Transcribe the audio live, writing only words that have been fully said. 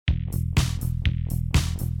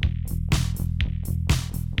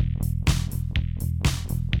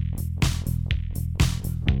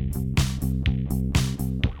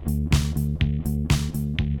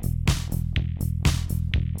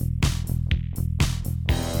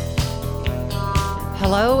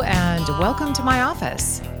Hello and welcome to my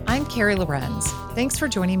office. I'm Carrie Lorenz. Thanks for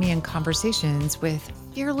joining me in conversations with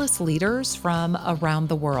fearless leaders from around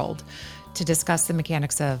the world to discuss the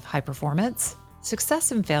mechanics of high performance,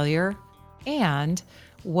 success and failure, and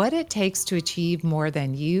what it takes to achieve more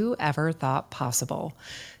than you ever thought possible.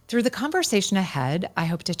 Through the conversation ahead, I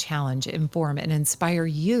hope to challenge, inform, and inspire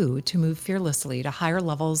you to move fearlessly to higher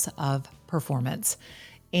levels of performance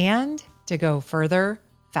and to go further,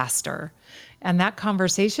 faster. And that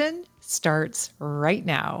conversation starts right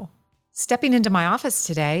now. Stepping into my office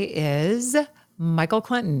today is Michael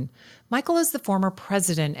Clinton. Michael is the former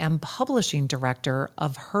president and publishing director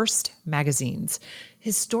of Hearst Magazines.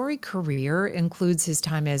 His storied career includes his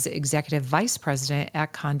time as executive vice president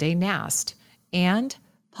at Condé Nast and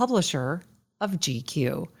publisher of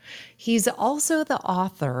GQ. He's also the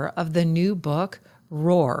author of the new book,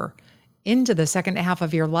 Roar, Into the Second Half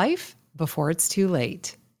of Your Life Before It's Too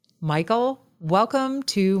Late. Michael, welcome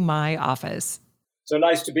to my office. So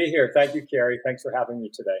nice to be here. Thank you, Carrie. Thanks for having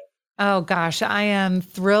me today. Oh gosh, I am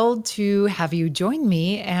thrilled to have you join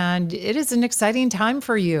me, and it is an exciting time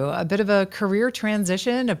for you. A bit of a career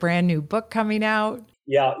transition, a brand new book coming out.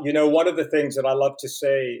 Yeah, one of the things that I love to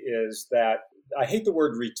say is that I hate the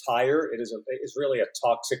word retire. It's really a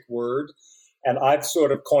toxic word, and I've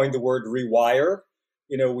sort of coined the word rewire.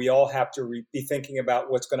 We all have to be thinking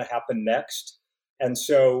about what's going to happen next. And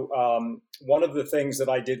so one of the things that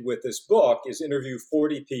I did with this book is interview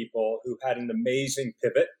 40 people who had an amazing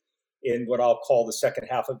pivot in what I'll call the second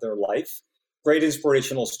half of their life. Great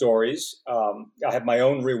inspirational stories. I have my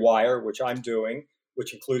own rewire, which I'm doing,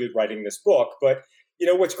 which included writing this book. But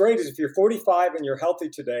what's great is if you're 45 and you're healthy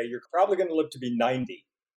today, you're probably going to live to be 90.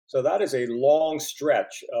 So that is a long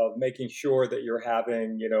stretch of making sure that you're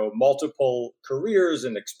having, multiple careers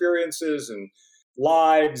and experiences and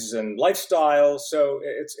lives and lifestyles. So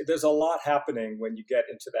there's a lot happening when you get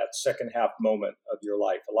into that second half moment of your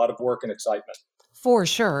life, a lot of work and excitement. For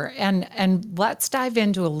sure. And let's dive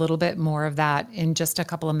into a little bit more of that in just a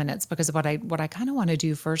couple of minutes, because what I kind of want to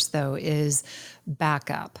do first though is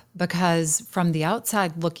back up, because from the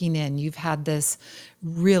outside looking in, you've had this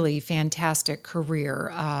really fantastic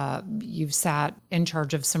career. You've sat in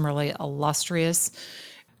charge of some really illustrious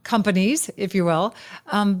companies, if you will.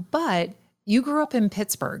 But you grew up in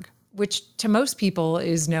Pittsburgh, which to most people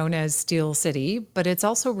is known as Steel City, but it's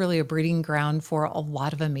also really a breeding ground for a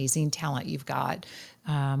lot of amazing talent. You've got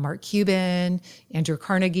Mark Cuban, Andrew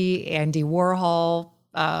Carnegie, Andy Warhol.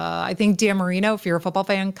 I think Dan Marino, if you're a football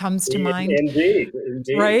fan, comes to mind. Indeed.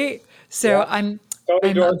 Right? So yeah.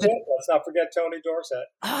 Tony Dorsett. Let's not forget Tony Dorsett.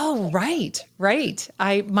 Oh, right.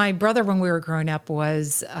 My brother, when we were growing up,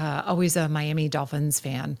 was always a Miami Dolphins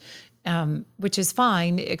fan. Which is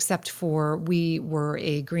fine, except for we were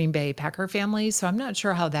a Green Bay Packer family. So I'm not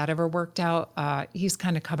sure how that ever worked out. He's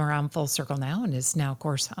kind of come around full circle now and is now, of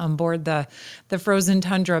course, on board the frozen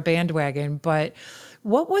tundra bandwagon. But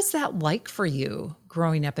what was that like for you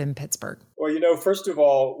growing up in Pittsburgh? Well, first of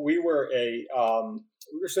all, we were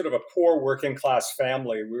sort of a poor working class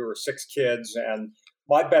family. We were 6 kids, and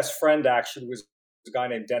my best friend actually was a guy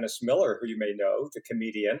named Dennis Miller, who you may know, the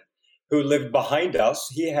comedian, who lived behind us.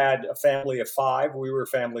 He had a family of 5. We were a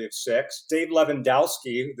family of 6. Dave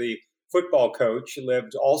Lewandowski, the football coach,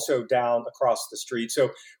 lived also down across the street. So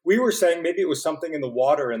we were saying maybe it was something in the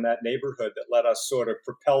water in that neighborhood that let us sort of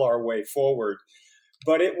propel our way forward.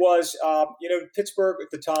 But it was, Pittsburgh at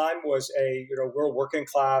the time was we're a working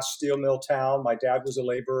class steel mill town. My dad was a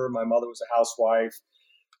laborer. My mother was a housewife.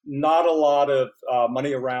 Not a lot of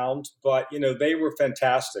money around, but they were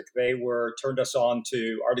fantastic. They turned us on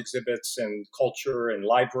to art exhibits and culture and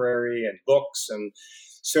library and books, and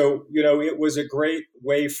so it was a great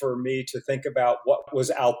way for me to think about what was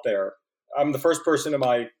out there. I'm the first person in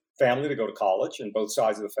my family to go to college, and both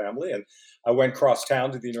sides of the family, and I went cross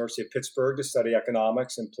town to the University of Pittsburgh to study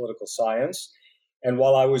economics and political science. And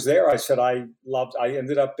while I was there, I said I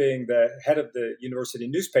ended up being the head of the university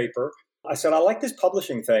newspaper. I said, I like this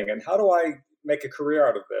publishing thing, and how do I make a career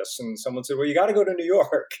out of this? And someone said, well, you got to go to New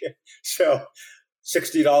York. So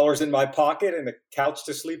 $60 in my pocket and a couch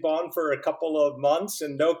to sleep on for a couple of months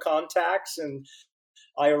and no contacts. And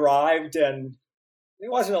I arrived, and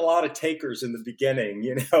there wasn't a lot of takers in the beginning,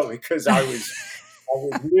 because I was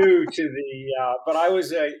new to but I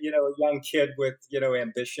was a young kid with,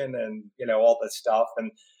 ambition and, all that stuff.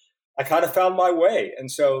 And I kind of found my way. And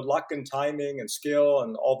so luck and timing and skill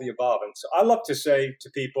and all the above. And so I love to say to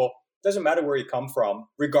people, it doesn't matter where you come from,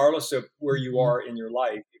 regardless of where you are in your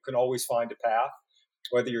life, you can always find a path,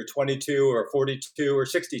 whether you're 22 or 42 or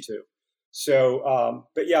 62. So,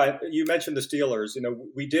 but yeah, you mentioned the Steelers.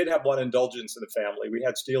 We did have one indulgence in the family. We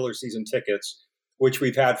had Steelers season tickets. which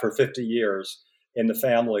we've had for 50 years in the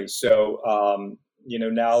family. So,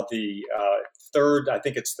 now the I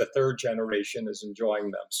think it's the third generation is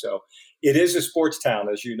enjoying them. So it is a sports town,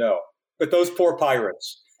 as you know. But those poor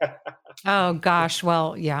Pirates. Oh gosh,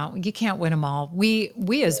 well, yeah, you can't win them all. We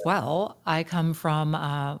as well. I come from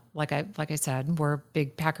like I said, we're a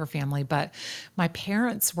big Packer family, but my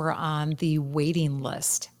parents were on the waiting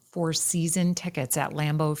list for season tickets at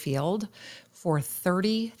Lambeau Field for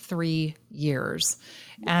 33 years.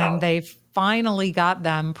 And Wow. they finally got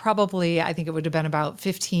them probably, I think it would have been about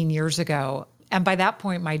 15 years ago. And by that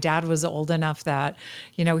point, my dad was old enough that,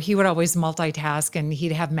 he would always multitask and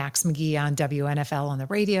he'd have Max McGee on WNFL on the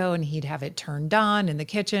radio and he'd have it turned on in the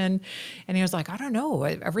kitchen. And he was like, I don't know,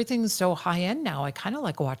 everything's so high end now. I kind of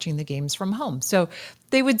like watching the games from home. So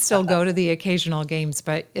they would still go to the occasional games,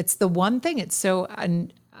 but it's the one thing. It's so,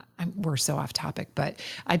 and we're so off topic, but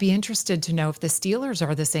I'd be interested to know if the Steelers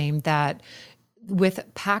are the same, that with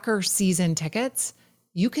Packer season tickets,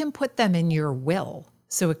 you can put them in your will.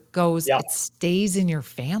 So Yeah. it stays in your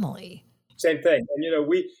family. Same thing.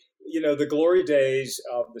 And, the glory days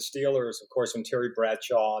of the Steelers, of course, when Terry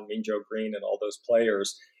Bradshaw and Mean Joe Green and all those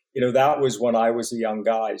players, that was when I was a young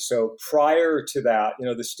guy. So prior to that,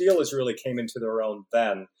 the Steelers really came into their own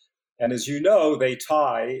then. And as you know, they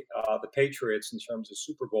tie the Patriots in terms of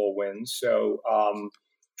Super Bowl wins. So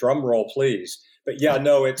drum roll, please. But yeah,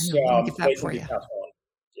 no, I it's know. Let me get they that can for be you. passed on.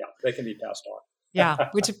 Yeah, they can be passed Yeah, on.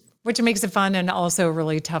 which makes it fun and also a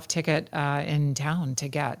really tough ticket in town to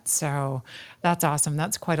get. So that's awesome.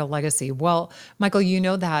 That's quite a legacy. Well, Michael, you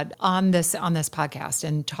know that on this podcast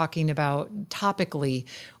and talking about topically,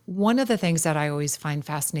 one of the things that I always find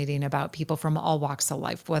fascinating about people from all walks of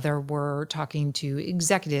life, whether we're talking to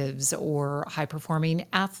executives or high performing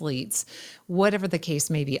athletes, whatever the case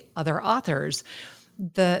may be, other authors,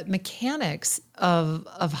 the mechanics of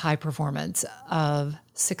high performance, of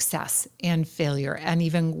success and failure, and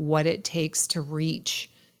even what it takes to reach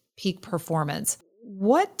peak performance.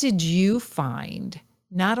 What did you find,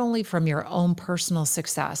 not only from your own personal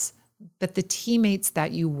success, but the teammates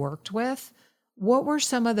that you worked with? What were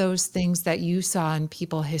some of those things that you saw in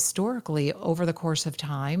people historically over the course of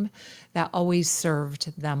time that always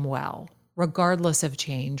served them well, regardless of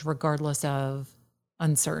change, regardless of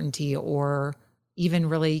uncertainty, or even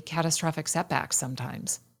really catastrophic setbacks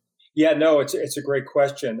sometimes? Yeah, no, it's a great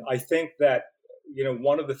question. I think that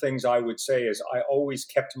one of the things I would say is I always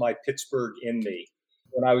kept my Pittsburgh in me.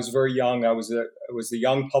 When I was very young, I was the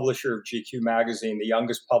young publisher of GQ magazine, the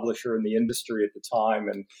youngest publisher in the industry at the time,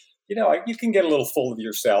 and you can get a little full of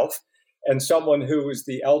yourself. And someone who was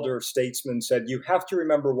the elder statesman said, "You have to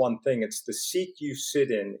remember one thing: it's the seat you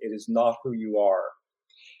sit in. It is not who you are."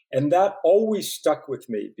 And that always stuck with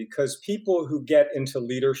me because people who get into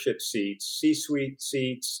leadership seats, C suite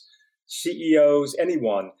seats, CEOs,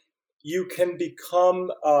 anyone, you can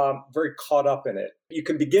become very caught up in it. You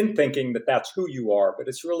can begin thinking that that's who you are, but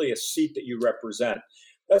it's really a seat that you represent.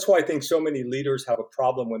 That's why I think so many leaders have a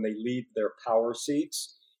problem when they leave their power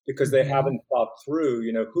seats because they Mhm. haven't thought through,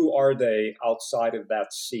 who are they outside of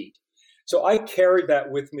that seat. So I carried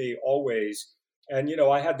that with me always. And,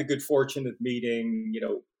 I had the good fortune of meeting,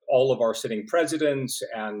 all of our sitting presidents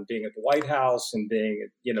and being at the White House and being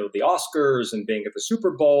at, the Oscars and being at the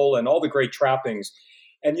Super Bowl and all the great trappings.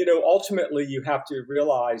 And, ultimately you have to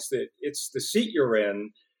realize that it's the seat you're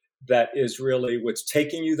in that is really what's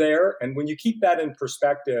taking you there. And when you keep that in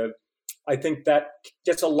perspective, I think that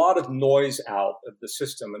gets a lot of noise out of the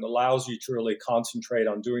system and allows you to really concentrate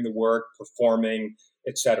on doing the work, performing,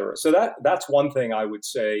 et cetera. So that's one thing I would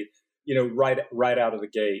say, right out of the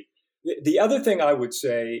gate. The other thing I would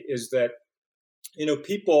say is that,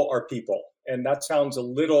 people are people. And that sounds a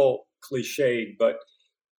little cliched, but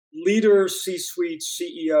leaders, C suite,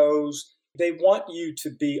 CEOs, they want you to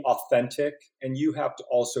be authentic and you have to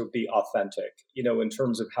also be authentic, in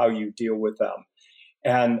terms of how you deal with them.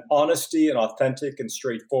 And honesty and authentic and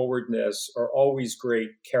straightforwardness are always great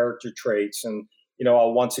character traits. And,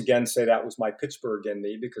 I'll once again say that was my Pittsburgh in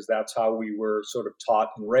me because that's how we were sort of taught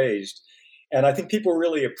and raised. And I think people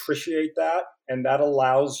really appreciate that. And that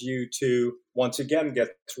allows you to, once again, get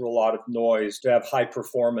through a lot of noise to have high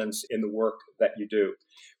performance in the work that you do.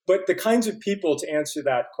 But the kinds of people, to answer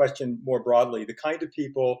that question more broadly, the kind of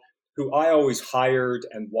people who I always hired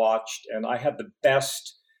and watched, and I had the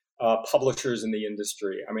best publishers in the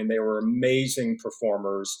industry. I mean, they were amazing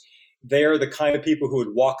performers. They're the kind of people who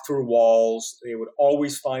would walk through walls. They would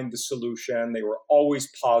always find the solution. They were always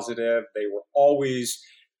positive. They were always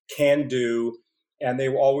can do, and they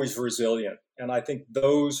were always resilient. And I think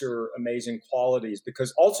those are amazing qualities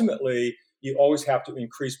because ultimately you always have to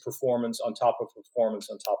increase performance on top of performance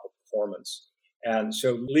on top of performance. And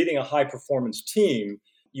so leading a high performance team,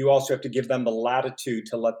 you also have to give them the latitude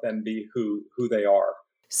to let them be who they are.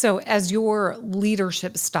 So as your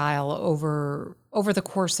leadership style over the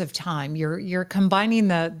course of time, you're combining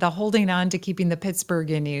the holding on to keeping the Pittsburgh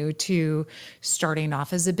in you to starting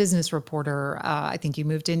off as a business reporter. I think you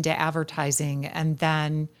moved into advertising, and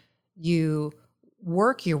then you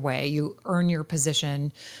work your way, you earn your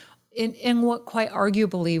position in what quite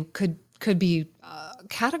arguably could be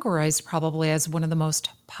categorized probably as one of the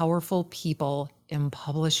most powerful people in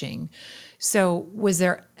publishing. So, was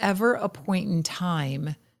there ever a point in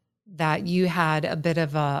time that you had a bit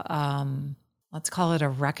of a, let's call it a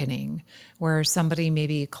reckoning, where somebody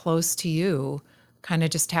maybe close to you kind of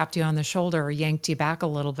just tapped you on the shoulder or yanked you back a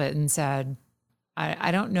little bit and said,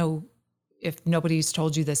 I don't know if nobody's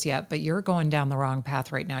told you this yet, but you're going down the wrong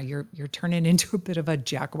path right now. You're turning into a bit of a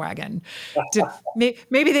jackwagon.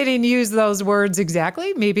 Maybe they didn't use those words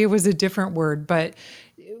exactly. Maybe it was a different word, but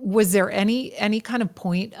was there any kind of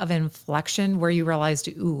point of inflection where you realized,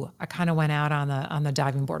 ooh, I kind of went out on the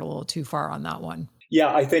diving board a little too far on that one?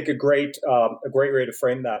 Yeah, I think a great way to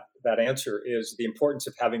frame that answer is the importance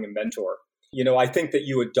of having a mentor. I think that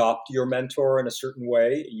you adopt your mentor in a certain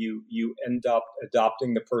way. You end up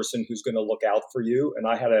adopting the person who's going to look out for you. And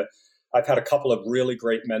I've had a couple of really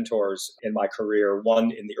great mentors in my career,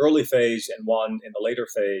 one in the early phase and one in the later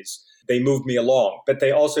phase. They moved me along, but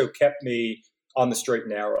they also kept me on the straight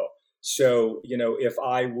and narrow. So, if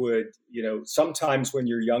I would, sometimes when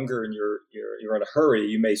you're younger and you're in a hurry,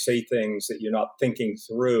 you may say things that you're not thinking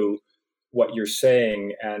through what you're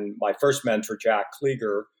saying. And my first mentor, Jack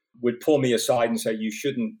Klieger, would pull me aside and say, you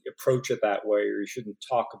shouldn't approach it that way, or you shouldn't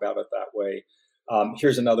talk about it that way.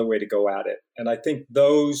 Here's another way to go at it. And I think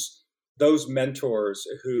those mentors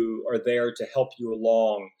who are there to help you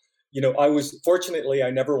along,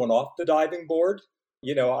 I never went off the diving board.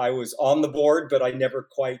 I was on the board, but I never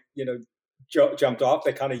quite, jumped off.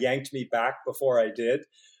 They kind of yanked me back before I did.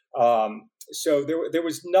 So there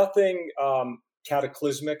was nothing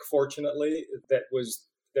cataclysmic, fortunately, that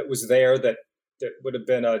was there that would have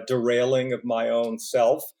been a derailing of my own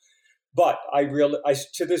self. But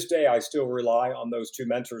to this day, I still rely on those two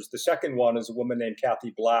mentors. The second one is a woman named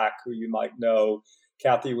Kathy Black, who you might know.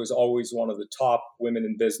 Kathy was always one of the top women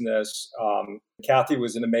in business. Kathy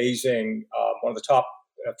was an amazing, one of the top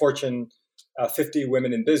Fortune 50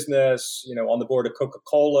 women in business, on the board of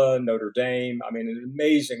Coca-Cola, Notre Dame. I mean, an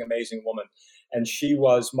amazing, amazing woman. And she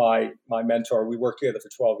was my mentor. We worked together for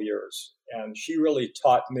 12 years. And she really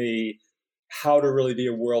taught me how to really be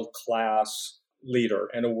a world-class leader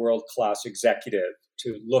and a world-class executive,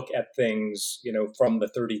 to look at things, from the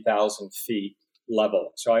 30,000 feet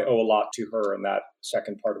level. So I owe a lot to her in that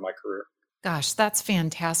second part of my career. Gosh, that's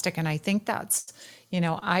fantastic. And I think that's,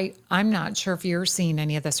 I'm not sure if you're seeing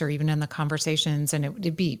any of this or even in the conversations, and it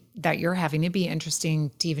would be that you're having. It'd be interesting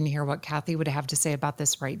to even hear what Kathy would have to say about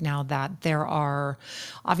this right now, that there are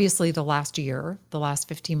obviously the last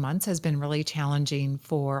 15 months has been really challenging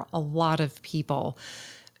for a lot of people.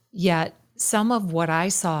 Yet some of what I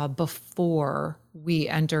saw before we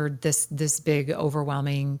entered this big,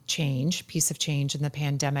 overwhelming piece of change in the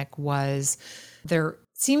pandemic was there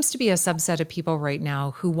seems to be a subset of people right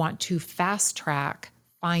now who want to fast track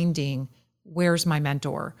finding where's my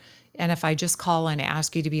mentor. And if I just call and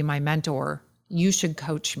ask you to be my mentor, you should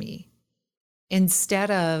coach me,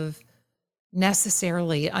 instead of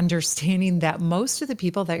necessarily understanding that most of the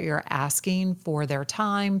people that you're asking for their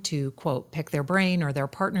time to, quote, pick their brain or their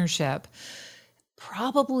partnership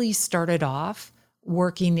probably started off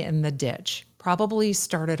working in the ditch, probably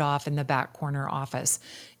started off in the back corner office,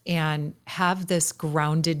 and have this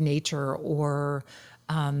grounded nature or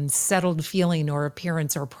settled feeling or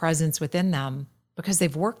appearance or presence within them because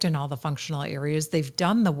they've worked in all the functional areas, they've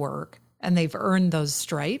done the work, and they've earned those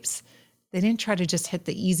stripes. They didn't try to just hit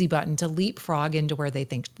the easy button to leapfrog into where they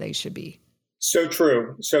think they should be. So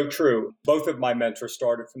true. So true. Both of my mentors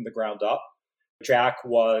started from the ground up. Jack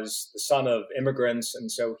was the son of immigrants,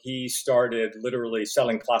 and so he started literally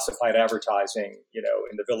selling classified advertising,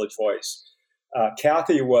 in the Village Voice.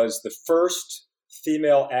 Kathy was the first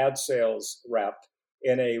female ad sales rep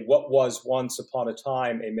in what was once upon a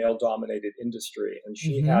time a male-dominated industry, and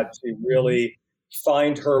she had to really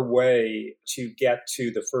find her way to get to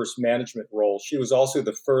the first management role. She was also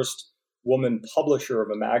the first woman publisher of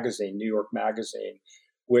a magazine, New York Magazine,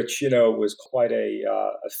 which was quite a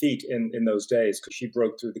feat in those days, because she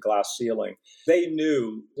broke through the glass ceiling. They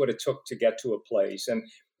knew what it took to get to a place, and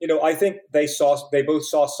I think they both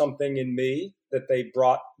saw something in me that they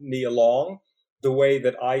brought me along. The way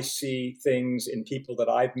that I see things in people that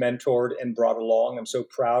I've mentored and brought along. I'm so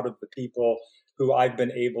proud of the people who I've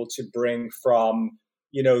been able to bring from,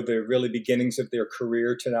 the really beginnings of their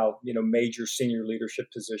career to now, major senior leadership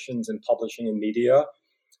positions in publishing and media.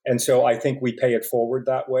 And so I think we pay it forward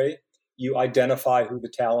that way. You identify who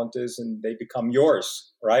the talent is and they become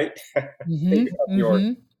yours, right? They Hmm. become yours,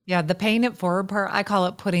 Hmm. Yeah, the paying it forward part, I call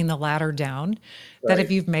it putting the ladder down. That right?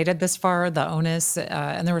 if you've made it this far, the onus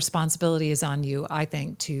and the responsibility is on you, I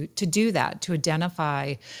think, to do that, to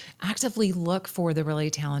identify, actively look for the really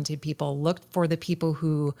talented people, look for the people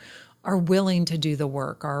who are willing to do the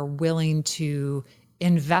work, are willing to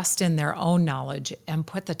invest in their own knowledge and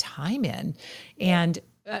put the time in. And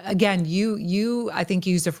again, you I think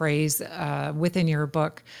use a phrase within your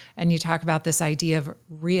book, and you talk about this idea of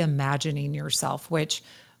reimagining yourself, which,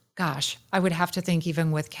 gosh, I would have to think,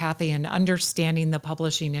 even with Kathy and understanding the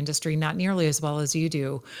publishing industry not nearly as well as you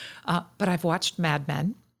do, but I've watched Mad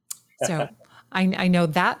Men, so I know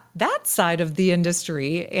that side of the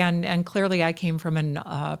industry, and clearly I came from an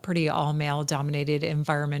pretty all male dominated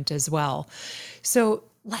environment as well. So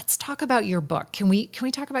let's talk about your book. Can we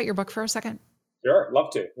talk about your book for a second? Sure,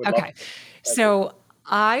 love to. Would love Okay. to. Thank you. So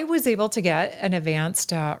I was able to get an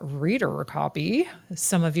advanced reader copy.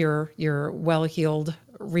 Some of your well-heeled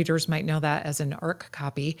readers might know that as an ARC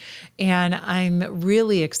copy. And I'm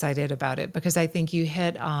really excited about it because I think you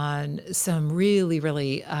hit on some really,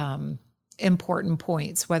 really important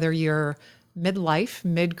points, whether you're midlife,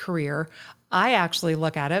 mid-career. I actually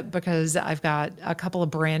look at it because I've got a couple of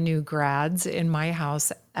brand new grads in my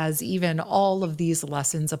house as even all of these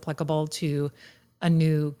lessons applicable to a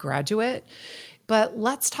new graduate. But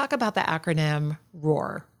let's talk about the acronym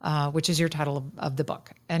ROAR, which is your title of the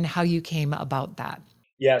book, and how you came about that.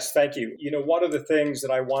 Yes, thank you. One of the things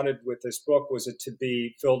that I wanted with this book was it to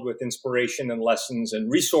be filled with inspiration and lessons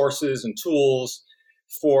and resources and tools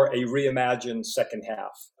for a reimagined second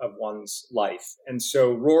half of one's life. And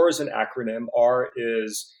so ROAR is an acronym. R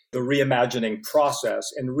is the reimagining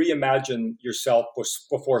process, and reimagine yourself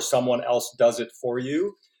before someone else does it for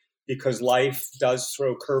you, because life does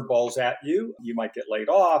throw curveballs at you. You might get laid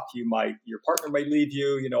off, your partner might leave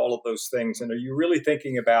you, all of those things. And are you really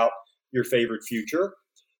thinking about your favorite future?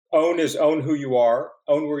 Own who you are,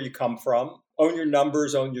 own where you come from, own your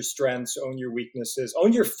numbers, own your strengths, own your weaknesses,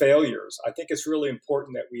 own your failures. I think it's really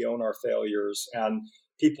important that we own our failures and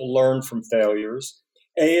people learn from failures.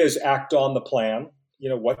 A is act on the plan.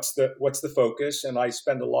 What's the focus? And I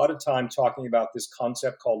spend a lot of time talking about this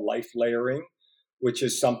concept called life layering, which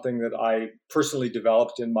is something that I personally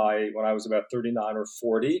developed when I was about 39 or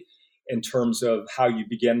 40, in terms of how you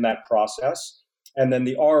begin that process. And then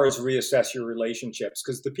the R is reassess your relationships,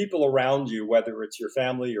 because the people around you, whether it's your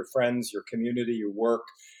family, your friends, your community, your work,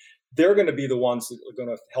 they're going to be the ones that are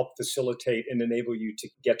going to help facilitate and enable you to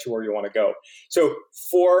get to where you want to go. So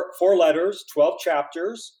four letters, 12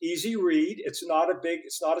 chapters, easy read. It's not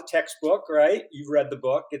a textbook, right? You've read the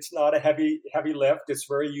book. It's not a heavy lift. It's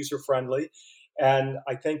very user friendly. And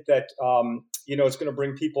I think that it's going to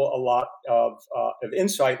bring people a lot of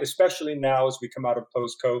insight, especially now as we come out of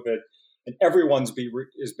post-COVID, and everyone's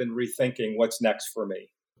has been rethinking what's next for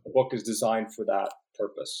me. The book is designed for that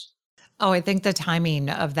purpose. Oh, I think the timing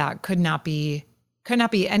of that could not be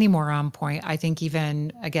any more on point. I think,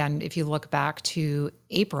 even again, if you look back to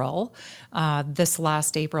April, this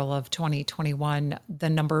last April of 2021, the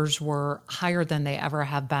numbers were higher than they ever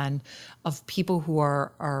have been, of people who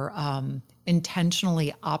are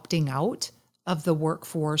intentionally opting out of the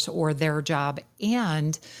workforce or their job.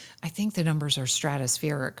 And I think the numbers are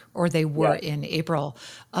stratospheric, or they were Yeah. in April,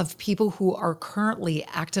 of people who are currently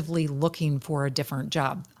actively looking for a different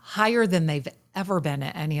job, higher than they've ever been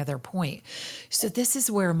at any other point. So this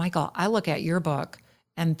is where, Michael, I look at your book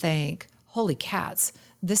and think, holy cats,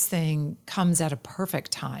 this thing comes at a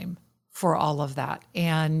perfect time for all of that.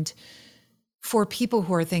 And for people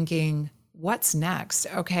who are thinking, what's next?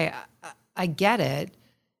 Okay, I get it,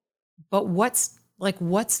 but what's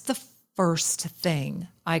the first thing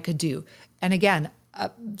I could do? And again,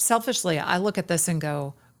 selfishly, I look at this and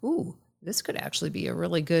go, ooh, this could actually be a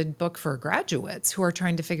really good book for graduates who are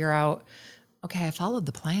trying to figure out, okay, I followed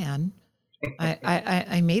the plan.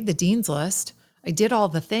 I made the dean's list. I did all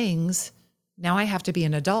the things. Now I have to be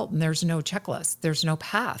an adult, and there's no checklist. There's no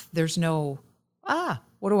path. There's no,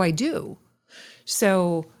 what do I do?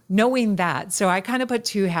 So knowing that, so I kind of put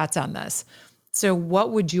two hats on this. So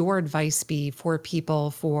what would your advice be for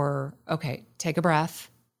people okay, take a breath.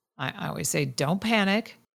 I always say, don't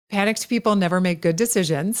panic. Panicked people never make good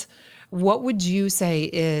decisions. What would you say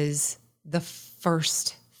is the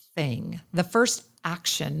first thing, the first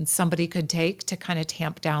action somebody could take to kind of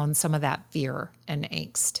tamp down some of that fear and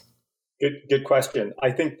angst? Good question.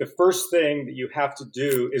 I think the first thing that you have to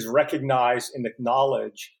do is recognize and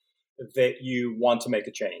acknowledge that you want to make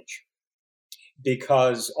a change.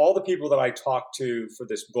 Because all the people that I talked to for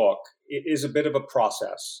this book, it is a bit of a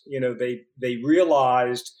process. They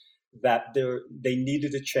realized that they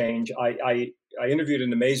needed a change. I interviewed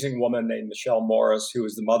an amazing woman named Michelle Morris, who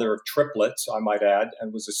was the mother of triplets, I might add,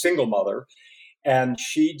 and was a single mother. And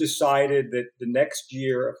she decided that the next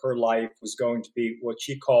year of her life was going to be what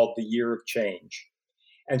she called the year of change.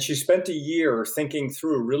 And she spent a year thinking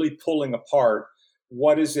through, really pulling apart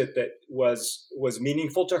what is it that was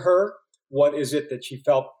meaningful to her? What is it that she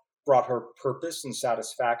felt brought her purpose and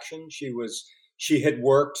satisfaction? She had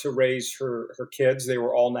worked to raise her kids. They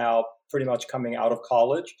were all now pretty much coming out of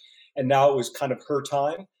college. And now it was kind of her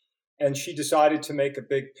time. And she decided to make a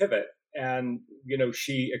big pivot. And,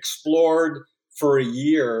 she explored for a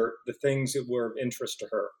year the things that were of interest to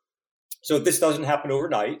her. So this doesn't happen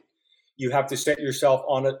overnight. You have to set yourself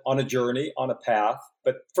on a journey, on a path.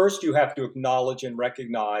 But first, you have to acknowledge and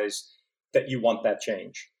recognize that you want that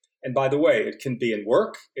change. And by the way, it can be in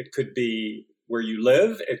work. It could be where you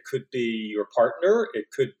live. It could be your partner. It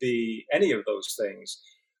could be any of those things.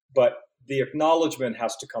 But the acknowledgement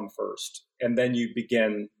has to come first, and then you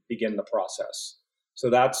begin the process. So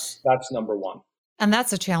that's number one. And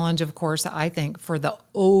that's a challenge, of course, I think, for the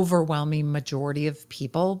overwhelming majority of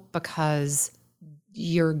people, because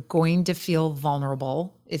you're going to feel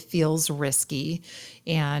vulnerable. It feels risky.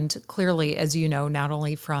 And clearly, as you know, not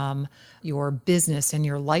only from your business and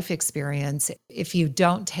your life experience, if you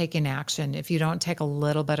don't take an action, if you don't take a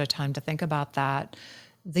little bit of time to think about that,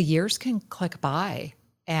 the years can click by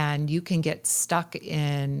and you can get stuck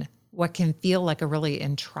in what can feel like a really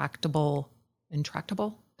intractable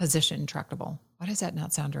position. Intractable. Why does that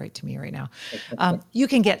not sound right to me right now? You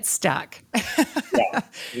can get stuck. Yeah,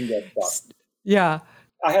 you can get stuck. Yeah.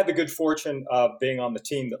 I had the good fortune of being on the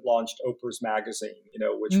team that launched Oprah's magazine,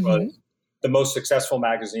 which was the most successful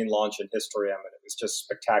magazine launch in history. I mean, it was just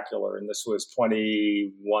spectacular. And this was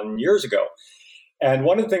 21 years ago. And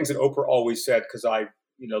one of the things that Oprah always said, because I,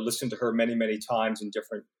 listened to her many, many times in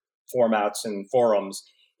different formats and forums,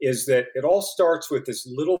 is that it all starts with this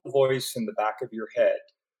little voice in the back of your head.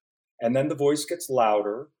 And then the voice gets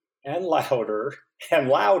louder and louder and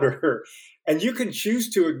louder. And you can choose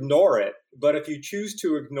to ignore it. But if you choose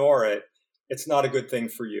to ignore it, it's not a good thing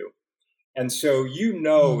for you. And so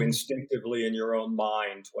instinctively in your own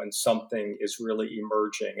mind when something is really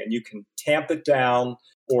emerging, and you can tamp it down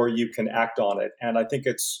or you can act on it. And I think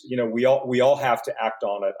it's, we all have to act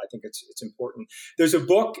on it. I think it's important. There's a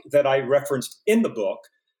book that I referenced in the book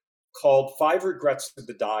called 5 Regrets of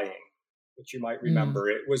the Dying, which you might remember.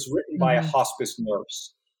 It was written by a hospice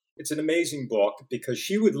nurse. It's an amazing book because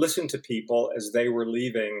she would listen to people as they were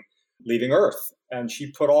leaving Earth. And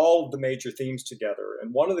she put all the major themes together.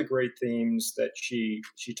 And one of the great themes that she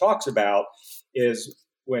talks about is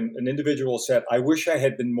when an individual said, I wish I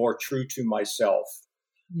had been more true to myself.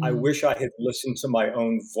 I wish I had listened to my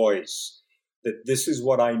own voice, that this is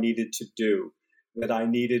what I needed to do, that I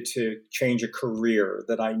needed to change a career,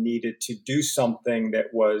 that I needed to do something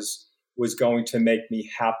that was going to make me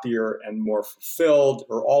happier and more fulfilled,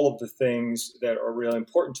 or all of the things that are really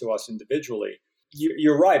important to us individually.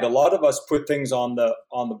 You're right. A lot of us put things on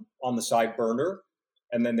the side burner,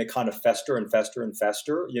 and then they kind of fester and fester and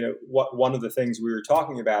fester. One of the things we were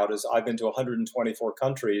talking about is I've been to 124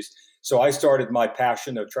 countries. So I started my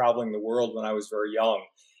passion of traveling the world when I was very young.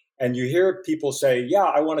 And you hear people say, yeah,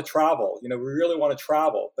 I want to travel. We really want to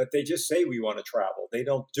travel, but they just say we want to travel. They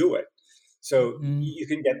don't do it. So you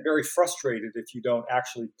can get very frustrated if you don't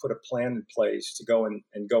actually put a plan in place to go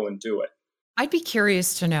and do it. I'd be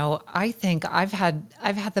curious to know. I think I've had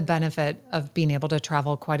the benefit of being able to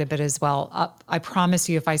travel quite a bit as well. I promise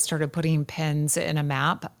you, if I started putting pins in a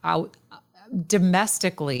map out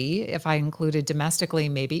domestically, if I included domestically,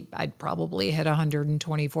 maybe I'd probably hit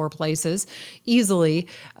 124 places easily.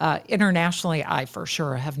 Internationally, I for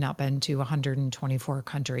sure have not been to 124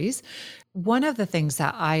 countries. One of the things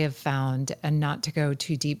that I have found, and not to go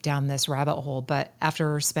too deep down this rabbit hole, but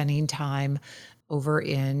after spending time over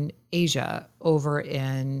in Asia, over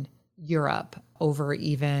in Europe, over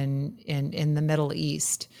even in the Middle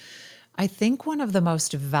East, I think one of the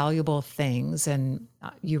most valuable things, and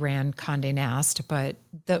you ran Condé Nast, but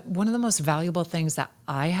one of the most valuable things that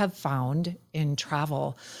I have found in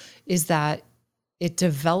travel is that it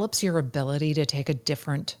develops your ability to take a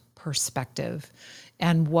different perspective,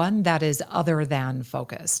 and one that is other than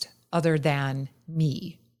focused, other than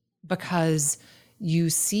me, because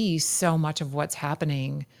you see so much of what's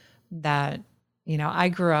happening that I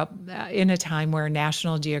grew up in a time where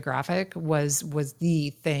National Geographic was the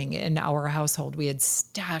thing in our household. We had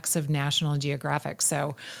stacks of National Geographic.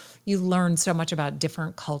 So you learn so much about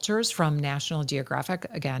different cultures from National Geographic.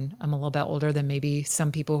 Again, I'm a little bit older than maybe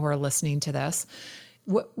some people who are listening to this.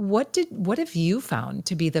 What have you found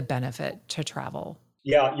to be the benefit to travel?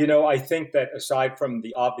 Yeah, I think that aside from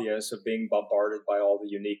the obvious of being bombarded by all the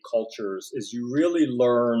unique cultures, is you really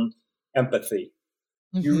learn empathy.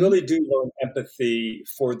 You Hmm. really do learn empathy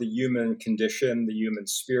for the human condition, the human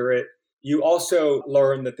spirit. You also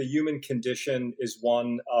learn that the human condition is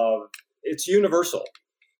one of, it's universal,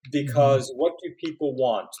 Hmm. because what do people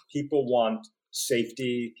want? People want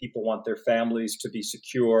safety, people want their families to be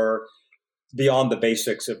secure beyond the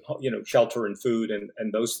basics of shelter and food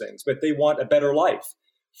and those things, but they want a better life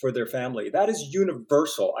for their family. That is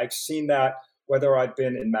universal. I've seen that whether I've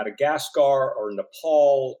been in Madagascar or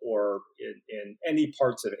Nepal or in any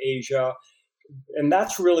parts of Asia, and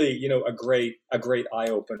that's really a great eye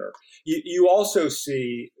opener. You also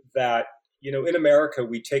see that in America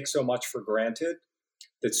we take so much for granted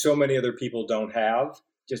that so many other people don't have.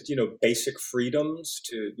 Just basic freedoms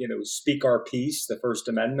to speak our piece, the First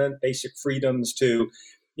Amendment, basic freedoms to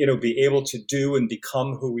be able to do and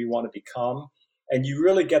become who we want to become. And you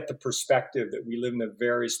really get the perspective that we live in a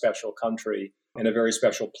very special country, in a very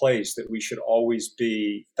special place that we should always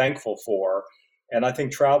be thankful for. And I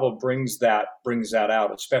think travel brings that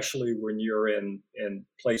out, especially when you're in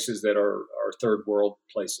places that are third world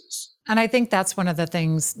places. And I think that's one of the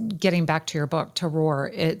things, getting back to your book, to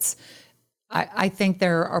Roar, I think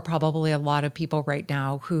there are probably a lot of people right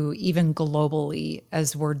now who, even globally,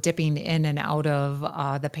 as we're dipping in and out of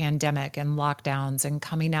the pandemic and lockdowns and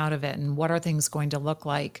coming out of it, and what are things going to look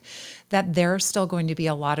like, that there's still going to be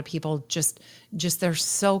a lot of people just they're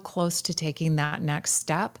so close to taking that next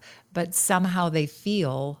step, but somehow they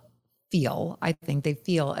I think they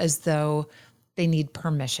feel as though they need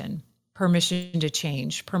permission to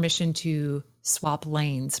change, permission to swap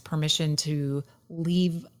lanes, permission to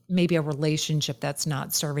leave maybe a relationship that's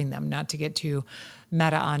not serving them, not to get too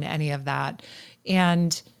meta on any of that.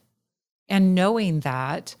 And knowing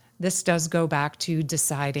that this does go back to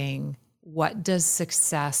deciding, what does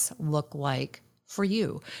success look like for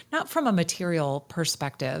you? Not from a material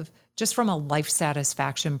perspective, just from a life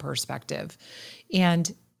satisfaction perspective.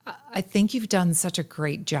 And I think you've done such a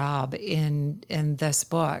great job in this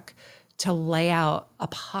book to lay out a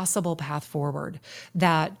possible path forward,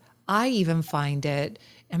 that I even find it,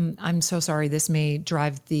 and I'm so sorry, this may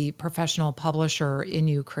drive the professional publisher in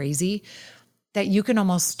you crazy, that you can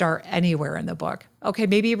almost start anywhere in the book. Okay,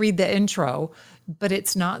 maybe read the intro, but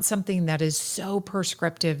it's not something that is so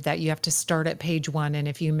prescriptive that you have to start at page 1. And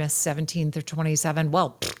if you miss 17 through 27,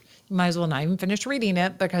 well, you might as well not even finish reading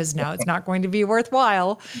it, because now it's not going to be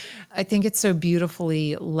worthwhile. I think it's so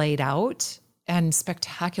beautifully laid out and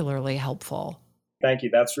spectacularly helpful. Thank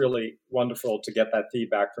you. That's really wonderful to get that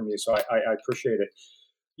feedback from you. So I appreciate it.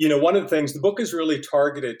 One of the things, the book is really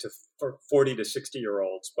targeted to for 40 to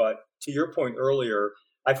 60-year-olds. But to your point earlier,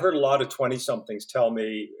 I've heard a lot of 20 somethings tell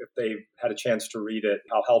me, if they've had a chance to read it,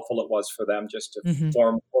 how helpful it was for them just to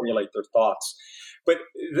Hmm. formulate their thoughts. But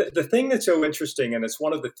the thing that's so interesting, and it's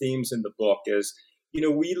one of the themes in the book, is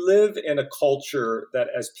we live in a culture that,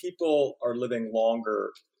 as people are living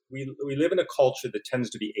longer, we live in a culture that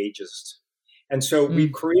tends to be ageist. And so we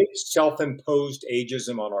Mm. create self imposed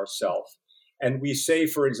ageism on ourselves. And we say,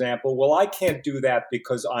 for example, well, I can't do that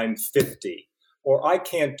because I'm 50, or I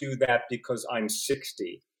can't do that because I'm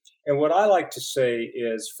 60. And what I like to say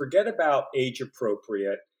is, forget about age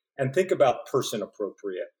appropriate and think about person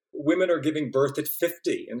appropriate. Women are giving birth at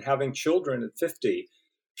 50 and having children at 50.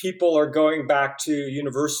 People are going back to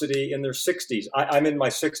university in their 60s. I'm in my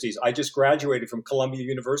 60s. I just graduated from Columbia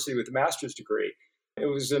University with a master's degree. It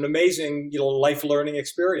was an amazing, life learning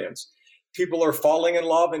experience. People are falling in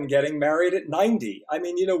love and getting married at 90. I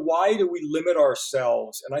mean, why do we limit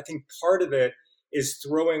ourselves? And I think part of it is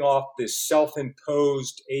throwing off this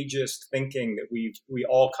self-imposed ageist thinking that we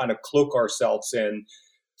all kind of cloak ourselves in,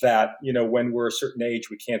 that when we're a certain age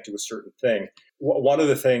we can't do a certain thing. One of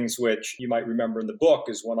the things which you might remember in the book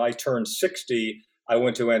is, when I turned 60, I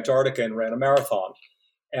went to Antarctica and ran a marathon.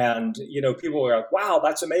 And people were like, "Wow,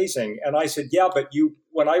 that's amazing." And I said, "Yeah, but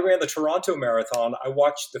when I ran the Toronto Marathon, I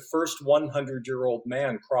watched the first 100-year-old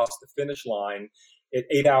man cross the finish line at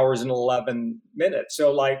 8 hours and 11 minutes.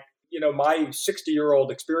 So, like, my 60-year-old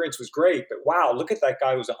experience was great, but wow, look at that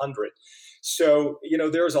guy who's 100." So,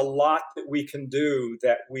 there's a lot that we can do,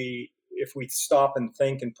 that if we stop and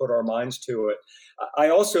think and put our minds to it. I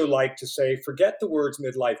also like to say, forget the words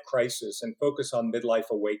midlife crisis and focus on midlife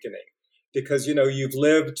awakening. because you've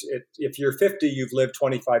lived, if you're 50, you've lived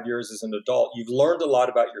 25 years as an adult. You've learned a lot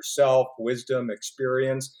about yourself, wisdom,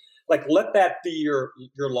 experience. Like, let that be your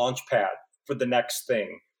launch pad for the next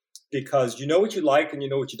thing, because you know what you like and you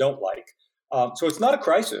know what you don't like. So it's not a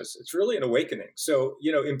crisis, it's really an awakening. So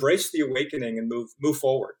embrace the awakening and move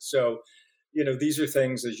forward. So these are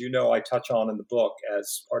things, as I touch on in the book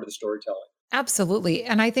as part of the storytelling. Absolutely.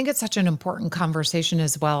 And I think it's such an important conversation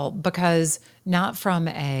as well, because not from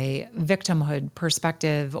a victimhood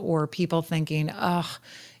perspective or people thinking, oh,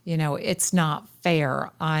 it's not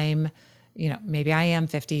fair. Maybe I am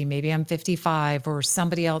 50, maybe I'm 55, or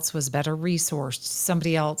somebody else was better resourced.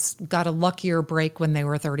 Somebody else got a luckier break when they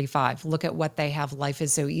were 35. Look at what they have. Life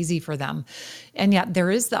is so easy for them. And yet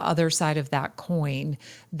there is the other side of that coin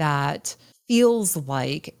that feels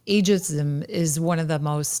like ageism is one of the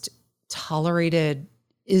most tolerated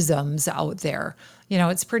isms out there.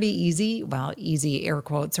 It's pretty easy, well, easy air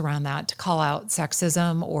quotes around that, to call out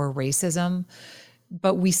sexism or racism.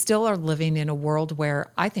 But we still are living in a world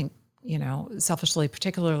where I think, selfishly,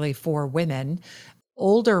 particularly for women,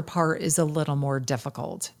 older part is a little more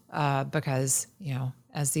difficult because,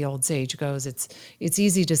 as the old sage goes, it's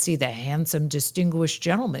easy to see the handsome, distinguished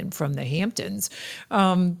gentleman from the Hamptons.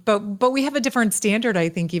 But we have a different standard, I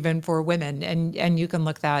think, even for women. And you can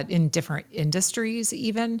look that in different industries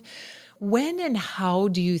even. When and how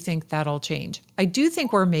do you think that'll change? I do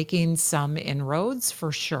think we're making some inroads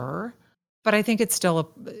for sure, but I think it's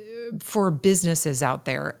still for businesses out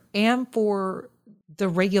there and for the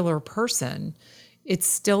regular person, it's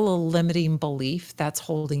still a limiting belief that's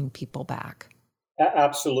holding people back.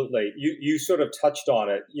 Absolutely. You sort of touched on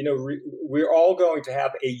it. We're all going to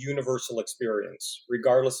have a universal experience,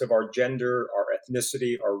 regardless of our gender, our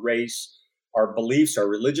ethnicity, our race, our beliefs, our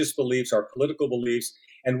religious beliefs, our political beliefs.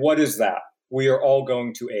 And what is that? We are all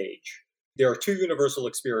going to age. There are two universal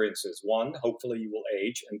experiences. One, hopefully you will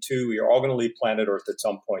age. And two, we are all going to leave planet Earth at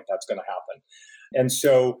some point. That's going to happen. And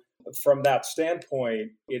so from that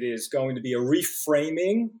standpoint, it is going to be a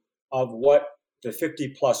reframing of what the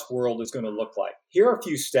 50 plus world is going to look like. Here are a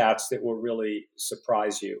few stats that will really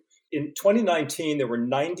surprise you. In 2019, there were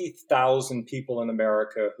 90,000 people in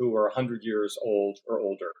America who were 100 years old or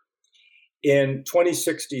older. In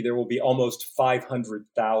 2060, there will be almost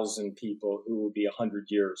 500,000 people who will be 100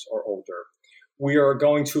 years or older. We are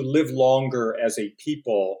going to live longer as a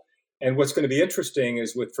people. And what's going to be interesting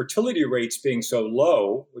is, with fertility rates being so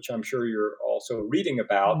low, which I'm sure you're also reading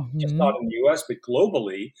about, just not Hmm. in the US, but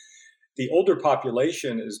globally, the older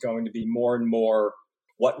population is going to be more and more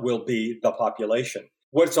what will be the population.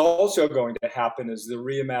 What's also going to happen is the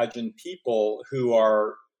reimagined people who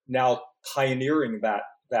are now pioneering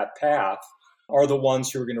that path are the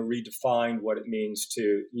ones who are going to redefine what it means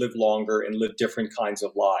to live longer and live different kinds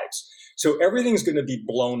of lives. So everything's going to be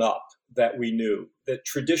blown up that we knew. The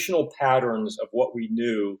traditional patterns of what we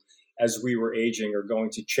knew as we were aging are going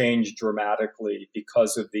to change dramatically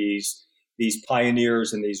because of these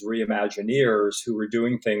pioneers and these reimagineers who were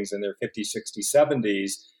doing things in their 50s, 60s,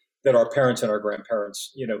 70s that our parents and our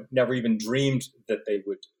grandparents, never even dreamed that they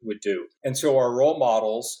would do. And so our role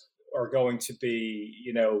models are going to be,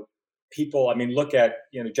 people. I mean, look at,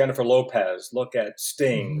 Jennifer Lopez, look at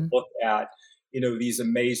Sting, Hmm. look at, these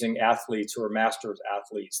amazing athletes who are masters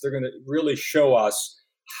athletes. They're going to really show us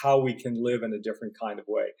how we can live in a different kind of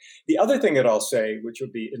way. The other thing that I'll say, which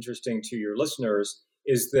would be interesting to your listeners,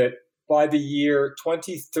 is that by the year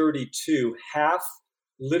 2032,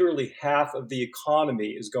 literally half of the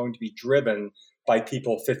economy is going to be driven by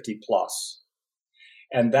people 50 plus.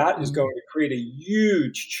 And that is going to create a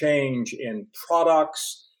huge change in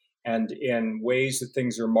products and in ways that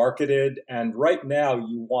things are marketed. And right now,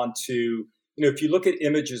 you want to, if you look at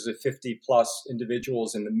images of 50 plus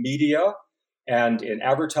individuals in the media and in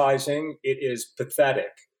advertising, it is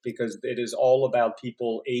pathetic because it is all about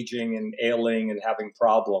people aging and ailing and having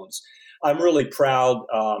problems. I'm really proud.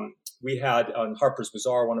 We had on Harper's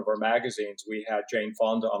Bazaar, one of our magazines, we had Jane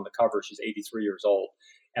Fonda on the cover. She's 83 years old,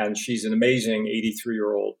 and she's an amazing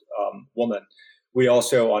 83-year-old woman. We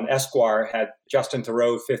also on Esquire had Justin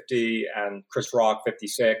Theroux, 50, and Chris Rock,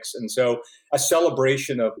 56. And so a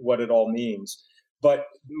celebration of what it all means. But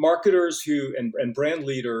marketers and brand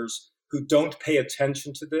leaders who don't pay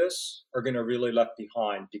attention to this are going to really left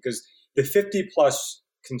behind, because the 50 plus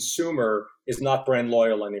consumer is not brand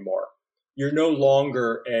loyal anymore. You're no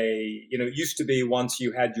longer it used to be once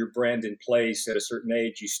you had your brand in place at a certain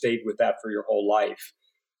age, you stayed with that for your whole life.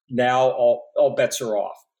 Now all bets are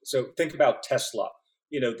off. So think about Tesla.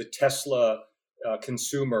 The Tesla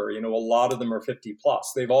consumer, a lot of them are 50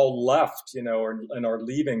 plus. They've all left, and are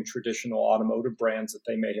leaving traditional automotive brands that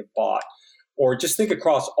they may have bought. or just think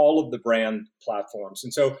across all of the brand platforms.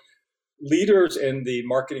 And so leaders in the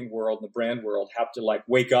marketing world, the brand world, have to like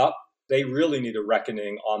wake up. They really need a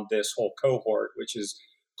reckoning on this whole cohort, which is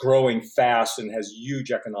growing fast and has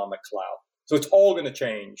huge economic clout. So it's all going to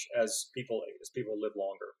change as people live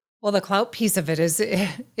longer. Well, the clout piece of it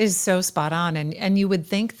is so spot on, and you would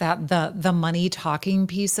think that the money talking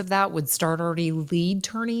piece of that would start already lead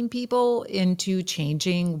turning people into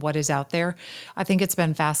changing what is out there. I think it's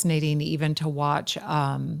been fascinating even to watch.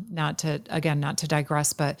 Not to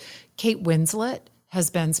digress, but Kate Winslet has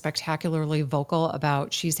been spectacularly vocal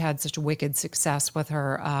about she's had such wicked success with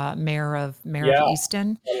her Mayor of Yeah,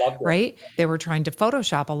 Easton, I love that. right? They were trying to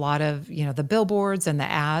Photoshop a lot of, the billboards and the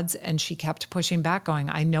ads, and she kept pushing back, going,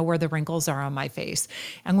 I know where the wrinkles are on my face.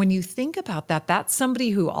 And when you think about that, that's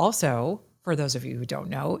somebody who also, for those of you who don't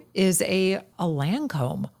know, is a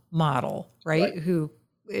Lancome model, right? Right. Who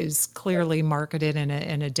is clearly marketed in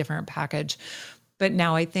a different package. But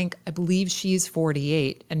now I believe she's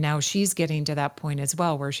 48, and now she's getting to that point as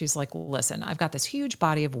well where she's like, listen, I've got this huge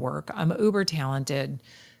body of work. I'm uber talented.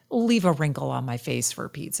 Leave a wrinkle on my face for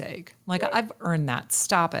Pete's sake. Like, Right. I've earned that.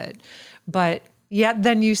 Stop it. But yet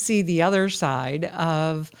then you see the other side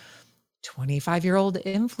of 25-year-old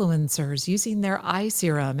influencers using their eye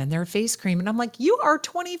serum and their face cream. And I'm like, you are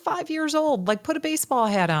 25 years old. Like, put a baseball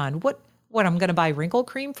hat on. What I'm going to buy wrinkle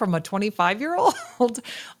cream from a 25-year-old?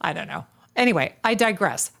 I don't know. Anyway, I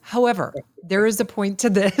digress. However, there is a point to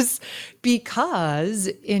this because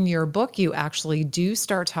in your book, you actually do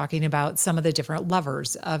start talking about some of the different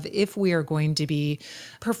levers of if we are going to be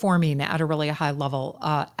performing at a really high level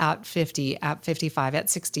at 50, at 55, at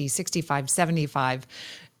 60, 65, 75.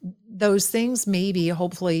 Those things maybe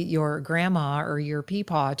hopefully your grandma or your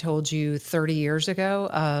peepaw told you 30 years ago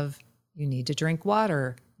of you need to drink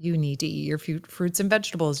water, you need to eat your fruits and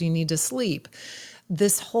vegetables, you need to sleep.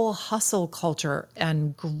 This whole hustle culture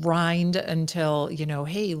and grind until,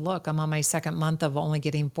 hey, look, I'm on my second month of only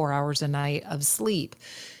getting 4 hours a night of sleep.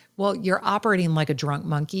 Well, you're operating like a drunk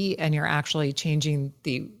monkey and you're actually changing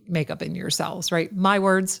the makeup in your cells, right? My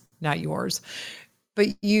words, not yours. But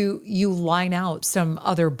you line out some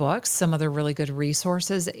other books, some other really good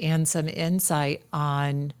resources, and some insight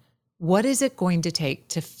on what is it going to take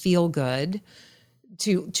to feel good,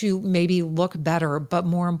 to maybe look better, but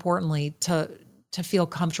more importantly, to feel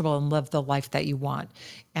comfortable and live the life that you want.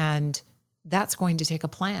 And that's going to take a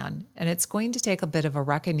plan. And it's going to take a bit of a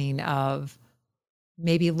reckoning of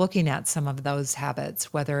maybe looking at some of those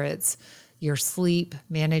habits, whether it's your sleep,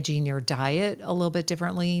 managing your diet a little bit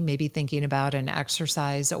differently, maybe thinking about an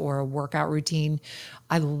exercise or a workout routine.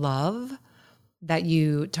 I love that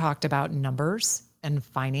you talked about numbers and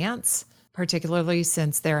finance, particularly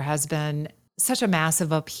since there has been such a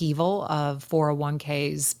massive upheaval of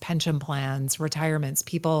 401ks, pension plans, retirements,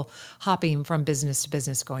 people hopping from business to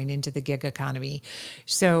business, going into the gig economy.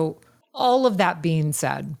 So all of that being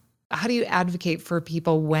said, how do you advocate for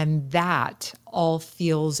people when that all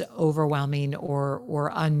feels overwhelming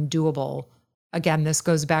or undoable? Again, this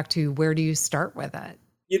goes back to where do you start with it?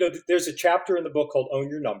 There's a chapter in the book called Own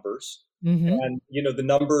Your Numbers. Mm-hmm. And, the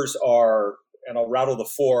numbers are, and I'll rattle the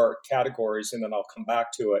four categories and then I'll come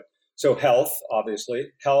back to it. So health, obviously,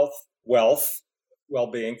 health, wealth,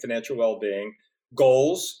 well-being, financial well-being,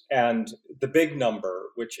 goals, and the big number,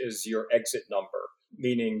 which is your exit number,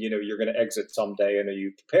 meaning, you're going to exit someday and are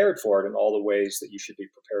you prepared for it in all the ways that you should be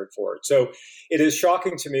prepared for it. So it is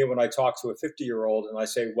shocking to me when I talk to a 50-year-old and I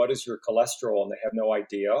say, what is your cholesterol? And they have no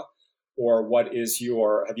idea. Or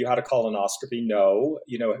have you had a colonoscopy? No.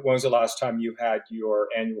 When was the last time you had your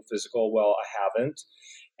annual physical? Well, I haven't.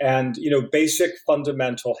 And, basic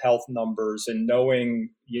fundamental health numbers and knowing,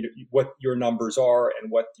 what your numbers are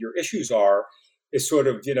and what your issues are is sort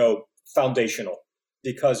of, foundational.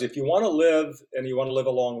 Because if you want to live and you want to live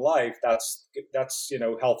a long life, that's,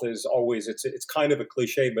 health is always, it's kind of a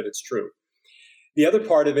cliche, but it's true. The other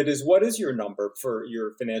part of it is what is your number for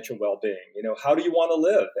your financial well-being? How do you want to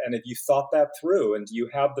live? And if you thought that through and do you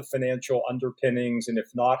have the financial underpinnings? And if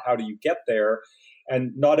not, how do you get there?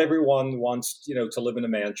 And not everyone wants, to live in a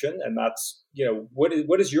mansion. And that's,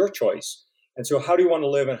 what is your choice? And so how do you want to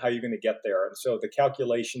live and how are you going to get there? And so the